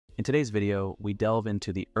In today's video, we delve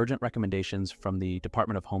into the urgent recommendations from the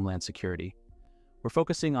Department of Homeland Security. We're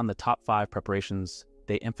focusing on the top 5 preparations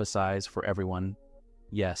they emphasize for everyone.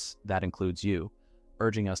 Yes, that includes you,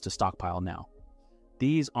 urging us to stockpile now.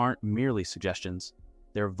 These aren't merely suggestions.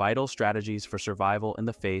 They're vital strategies for survival in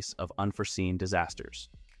the face of unforeseen disasters.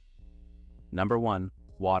 Number 1,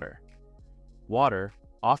 water. Water,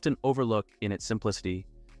 often overlooked in its simplicity,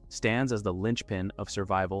 stands as the linchpin of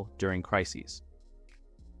survival during crises.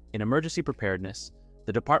 In emergency preparedness,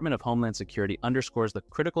 the Department of Homeland Security underscores the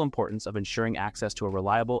critical importance of ensuring access to a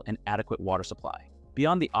reliable and adequate water supply.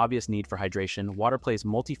 Beyond the obvious need for hydration, water plays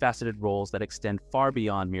multifaceted roles that extend far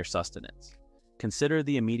beyond mere sustenance. Consider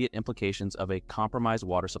the immediate implications of a compromised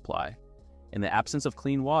water supply. In the absence of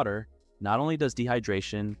clean water, not only does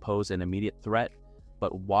dehydration pose an immediate threat,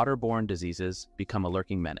 but waterborne diseases become a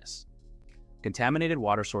lurking menace. Contaminated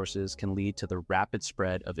water sources can lead to the rapid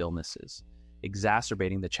spread of illnesses,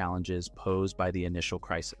 exacerbating the challenges posed by the initial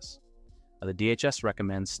crisis. The DHS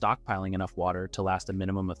recommends stockpiling enough water to last a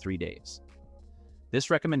minimum of 3 days.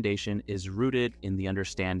 This recommendation is rooted in the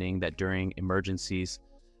understanding that during emergencies,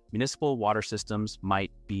 municipal water systems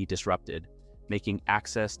might be disrupted, making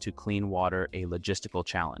access to clean water a logistical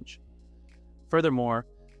challenge. Furthermore,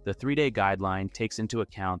 the 3-day guideline takes into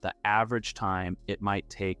account the average time it might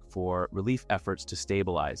take for relief efforts to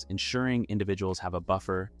stabilize, ensuring individuals have a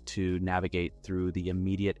buffer to navigate through the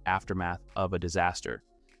immediate aftermath of a disaster.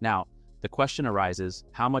 Now, the question arises,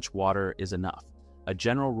 how much water is enough? A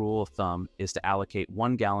general rule of thumb is to allocate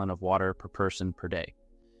 1 gallon of water per person per day.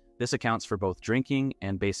 This accounts for both drinking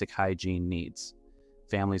and basic hygiene needs.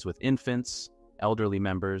 Families with infants, elderly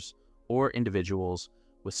members, or individuals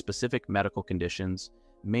with specific medical conditions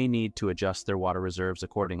may need to adjust their water reserves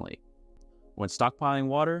accordingly. When stockpiling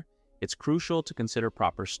water, it's crucial to consider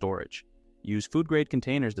proper storage. Use food-grade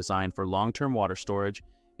containers designed for long-term water storage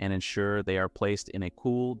and ensure they are placed in a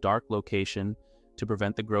cool, dark location to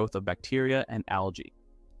prevent the growth of bacteria and algae.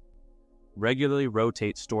 Regularly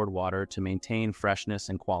rotate stored water to maintain freshness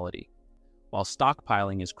and quality. While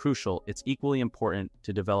stockpiling is crucial, it's equally important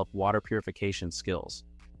to develop water purification skills.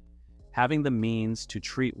 Having the means to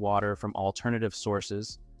treat water from alternative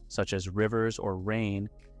sources, such as rivers or rain,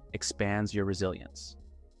 expands your resilience.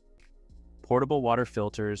 Portable water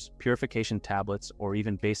filters, purification tablets, or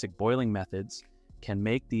even basic boiling methods can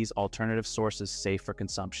make these alternative sources safe for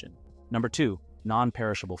consumption. Number 2,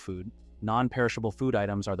 non-perishable food. Non-perishable food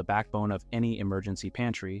items are the backbone of any emergency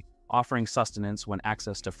pantry, offering sustenance when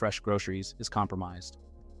access to fresh groceries is compromised.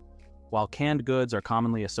 While canned goods are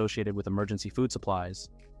commonly associated with emergency food supplies,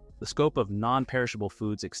 the scope of non-perishable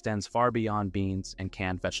foods extends far beyond beans and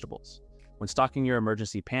canned vegetables. When stocking your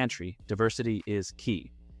emergency pantry, diversity is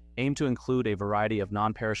key. Aim to include a variety of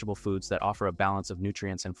non-perishable foods that offer a balance of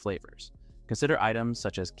nutrients and flavors. Consider items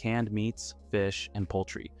such as canned meats, fish, and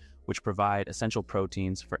poultry, which provide essential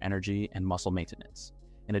proteins for energy and muscle maintenance.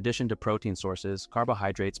 In addition to protein sources,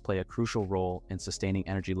 carbohydrates play a crucial role in sustaining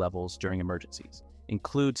energy levels during emergencies.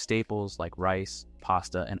 Include staples like rice,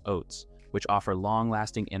 pasta, and oats, which offer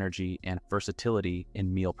long-lasting energy and versatility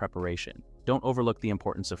in meal preparation. Don't overlook the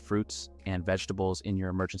importance of fruits and vegetables in your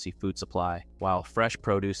emergency food supply. While fresh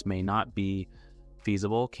produce may not be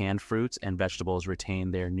feasible, canned fruits and vegetables retain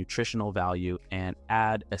their nutritional value and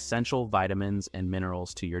add essential vitamins and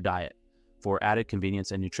minerals to your diet. For added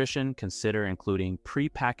convenience and nutrition, consider including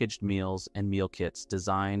pre-packaged meals and meal kits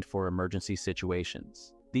designed for emergency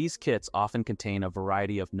situations. These kits often contain a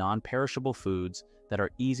variety of non-perishable foods that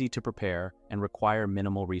are easy to prepare and require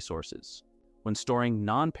minimal resources. When storing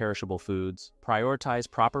non-perishable foods, prioritize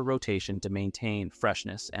proper rotation to maintain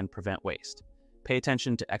freshness and prevent waste. Pay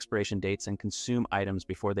attention to expiration dates and consume items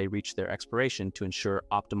before they reach their expiration to ensure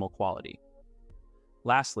optimal quality.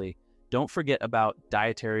 Lastly, don't forget about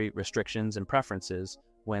dietary restrictions and preferences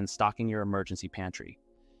when stocking your emergency pantry.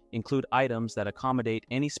 Include items that accommodate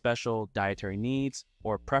any special dietary needs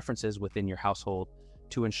or preferences within your household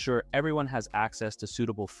to ensure everyone has access to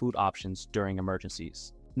suitable food options during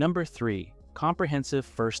emergencies. Number 3, comprehensive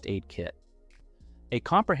first aid kit. A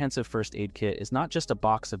comprehensive first aid kit is not just a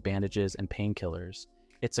box of bandages and painkillers.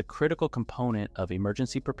 It's a critical component of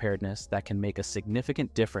emergency preparedness that can make a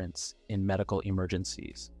significant difference in medical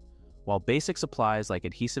emergencies. While basic supplies like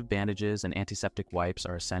adhesive bandages and antiseptic wipes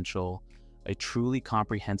are essential, a truly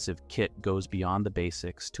comprehensive kit goes beyond the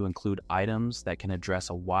basics to include items that can address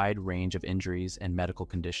a wide range of injuries and medical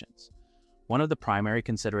conditions. One of the primary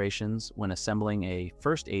considerations when assembling a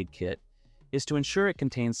first aid kit is to ensure it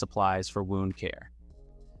contains supplies for wound care.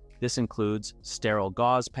 This includes sterile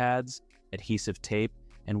gauze pads, adhesive tape,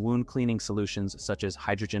 and wound cleaning solutions such as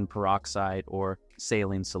hydrogen peroxide or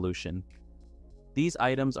saline solution. These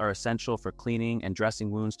items are essential for cleaning and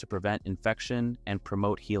dressing wounds to prevent infection and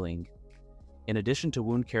promote healing. In addition to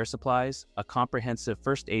wound care supplies, a comprehensive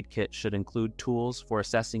first aid kit should include tools for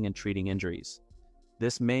assessing and treating injuries.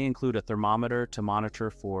 This may include a thermometer to monitor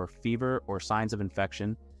for fever or signs of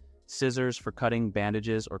infection, scissors for cutting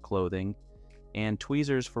bandages or clothing, and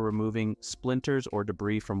tweezers for removing splinters or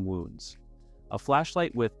debris from wounds. A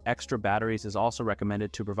flashlight with extra batteries is also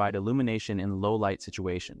recommended to provide illumination in low-light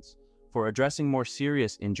situations. For addressing more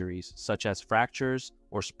serious injuries, such as fractures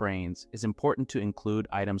or sprains, it's important to include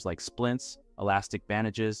items like splints, elastic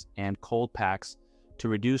bandages, and cold packs to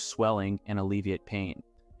reduce swelling and alleviate pain.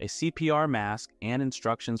 A CPR mask and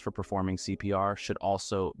instructions for performing CPR should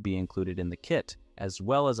also be included in the kit, as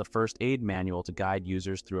well as a first aid manual to guide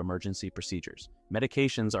users through emergency procedures.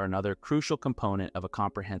 Medications are another crucial component of a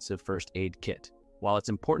comprehensive first aid kit. While it's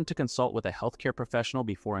important to consult with a healthcare professional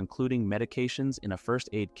before including medications in a first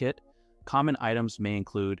aid kit, common items may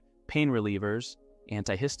include pain relievers,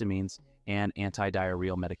 antihistamines, and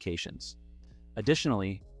antidiarrheal medications.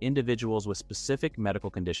 Additionally, individuals with specific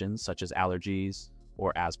medical conditions such as allergies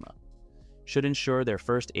or asthma should ensure their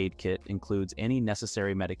first aid kit includes any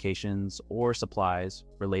necessary medications or supplies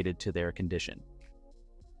related to their condition.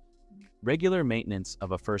 Regular maintenance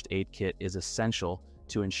of a first aid kit is essential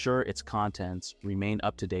to ensure its contents remain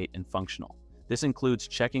up to date and functional. This includes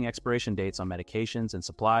checking expiration dates on medications and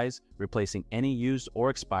supplies, replacing any used or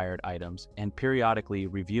expired items, and periodically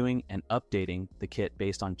reviewing and updating the kit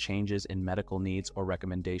based on changes in medical needs or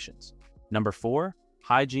recommendations. Number 4,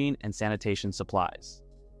 hygiene and sanitation supplies.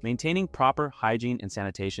 Maintaining proper hygiene and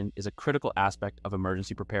sanitation is a critical aspect of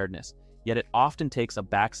emergency preparedness, yet it often takes a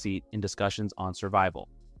backseat in discussions on survival.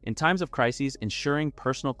 In times of crises, ensuring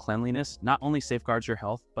personal cleanliness not only safeguards your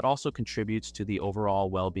health, but also contributes to the overall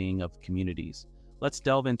well-being of communities. Let's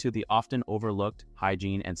delve into the often overlooked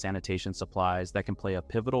hygiene and sanitation supplies that can play a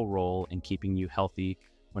pivotal role in keeping you healthy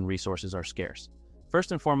when resources are scarce.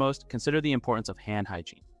 First and foremost, consider the importance of hand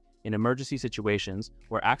hygiene. In emergency situations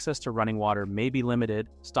where access to running water may be limited,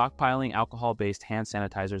 stockpiling alcohol-based hand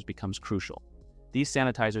sanitizers becomes crucial. These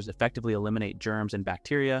sanitizers effectively eliminate germs and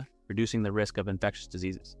bacteria, reducing the risk of infectious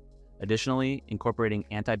diseases. Additionally, incorporating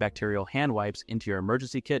antibacterial hand wipes into your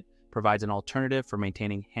emergency kit provides an alternative for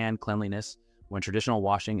maintaining hand cleanliness when traditional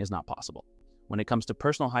washing is not possible. When it comes to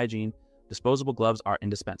personal hygiene, disposable gloves are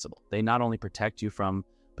indispensable. They not only protect you from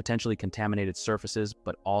potentially contaminated surfaces,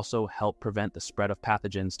 but also help prevent the spread of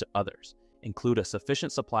pathogens to others. Include a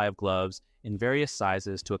sufficient supply of gloves in various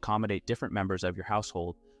sizes to accommodate different members of your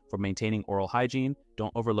household. For maintaining oral hygiene,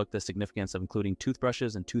 don't overlook the significance of including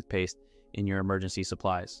toothbrushes and toothpaste in your emergency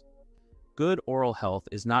supplies. Good oral health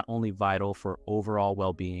is not only vital for overall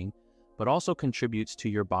well-being, but also contributes to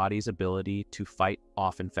your body's ability to fight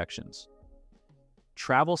off infections.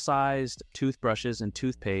 Travel-sized toothbrushes and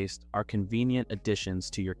toothpaste are convenient additions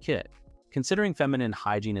to your kit. Considering feminine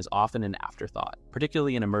hygiene is often an afterthought,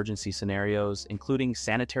 particularly in emergency scenarios. Including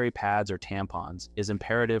sanitary pads or tampons is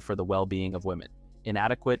imperative for the well-being of women.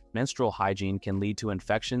 Inadequate menstrual hygiene can lead to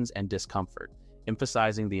infections and discomfort,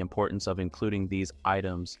 emphasizing the importance of including these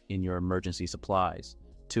items in your emergency supplies.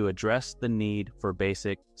 To address the need for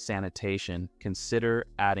basic sanitation, consider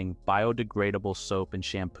adding biodegradable soap and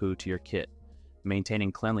shampoo to your kit.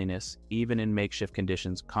 Maintaining cleanliness, even in makeshift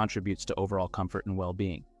conditions, contributes to overall comfort and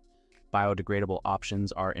well-being. Biodegradable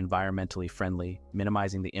options are environmentally friendly,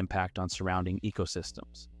 minimizing the impact on surrounding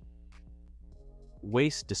ecosystems.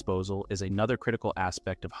 Waste disposal is another critical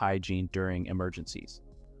aspect of hygiene during emergencies.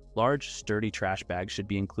 Large, sturdy trash bags should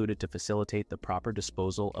be included to facilitate the proper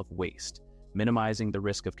disposal of waste, minimizing the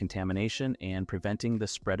risk of contamination and preventing the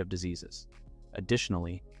spread of diseases.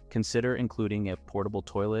 Additionally, consider including a portable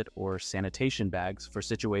toilet or sanitation bags for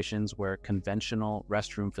situations where conventional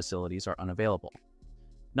restroom facilities are unavailable.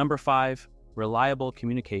 Number 5, reliable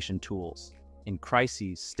communication tools. In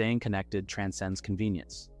crises, staying connected transcends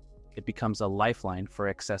convenience. It becomes a lifeline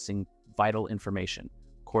for accessing vital information,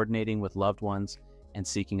 coordinating with loved ones, and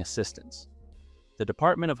seeking assistance. The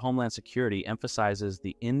Department of Homeland Security emphasizes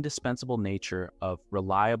the indispensable nature of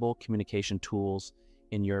reliable communication tools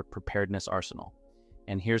in your preparedness arsenal.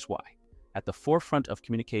 And here's why. At the forefront of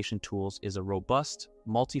communication tools is a robust,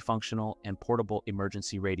 multifunctional, and portable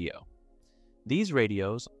emergency radio. These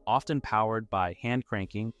radios, often powered by hand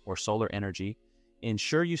cranking or solar energy,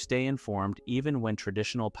 ensure you stay informed even when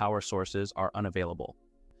traditional power sources are unavailable.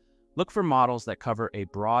 Look for models that cover a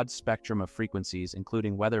broad spectrum of frequencies,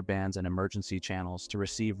 including weather bands and emergency channels, to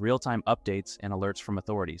receive real-time updates and alerts from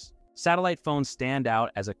authorities. Satellite phones stand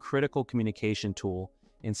out as a critical communication tool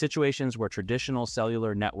in situations where traditional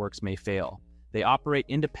cellular networks may fail. They operate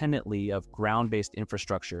independently of ground-based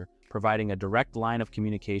infrastructure, providing a direct line of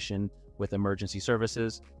communication with emergency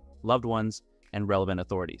services, loved ones, and relevant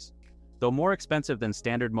authorities. Though more expensive than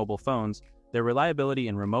standard mobile phones, their reliability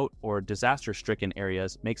in remote or disaster-stricken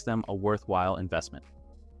areas makes them a worthwhile investment.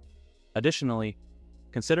 Additionally,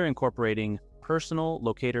 consider incorporating personal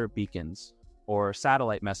locator beacons or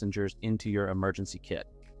satellite messengers into your emergency kit.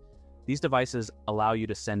 These devices allow you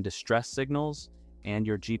to send distress signals and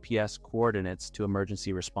your GPS coordinates to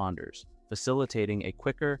emergency responders, facilitating a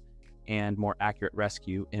quicker and more accurate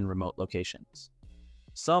rescue in remote locations.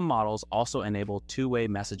 Some models also enable two-way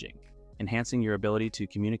messaging, enhancing your ability to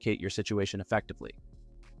communicate your situation effectively.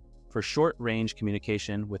 For short-range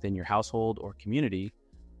communication within your household or community,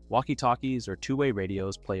 walkie-talkies or two-way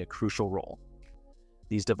radios play a crucial role.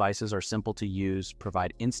 These devices are simple to use,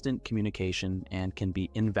 provide instant communication, and can be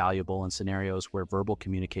invaluable in scenarios where verbal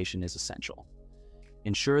communication is essential.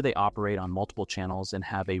 Ensure they operate on multiple channels and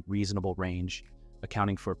have a reasonable range,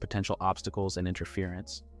 accounting for potential obstacles and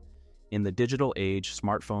interference. In the digital age,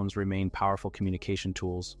 smartphones remain powerful communication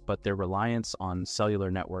tools, but their reliance on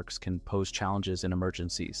cellular networks can pose challenges in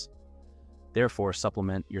emergencies. Therefore,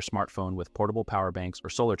 supplement your smartphone with portable power banks or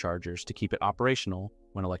solar chargers to keep it operational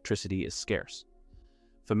when electricity is scarce.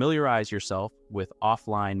 Familiarize yourself with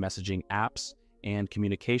offline messaging apps and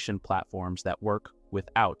communication platforms that work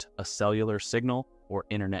without a cellular signal or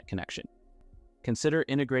internet connection. Consider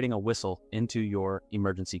integrating a whistle into your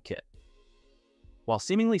emergency kit. While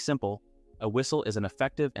seemingly simple, a whistle is an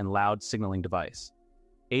effective and loud signaling device,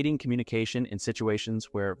 aiding communication in situations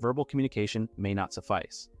where verbal communication may not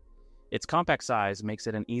suffice. Its compact size makes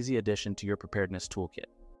it an easy addition to your preparedness toolkit.